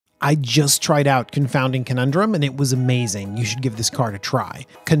I just tried out Confounding Conundrum and it was amazing. You should give this card a try.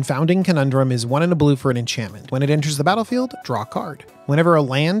 Confounding Conundrum is 1 and a blue for an enchantment. When it enters the battlefield, draw a card. Whenever a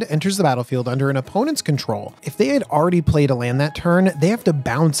land enters the battlefield under an opponent's control, if they had already played a land that turn, they have to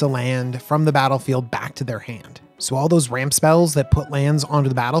bounce a land from the battlefield back to their hand. So all those ramp spells that put lands onto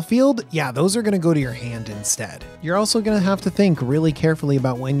the battlefield, yeah, those are going to go to your hand instead. You're also going to have to think really carefully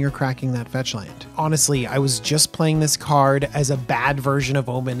about when you're cracking that fetch land. Honestly, I was just playing this card as a bad version of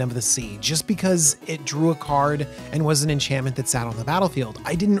Omen of the Sea, just because it drew a card and was an enchantment that sat on the battlefield.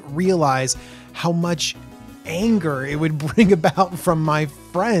 I didn't realize how much anger it would bring about from my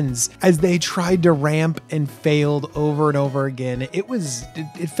friends as they tried to ramp and failed over and over again.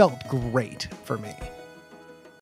 It felt great for me.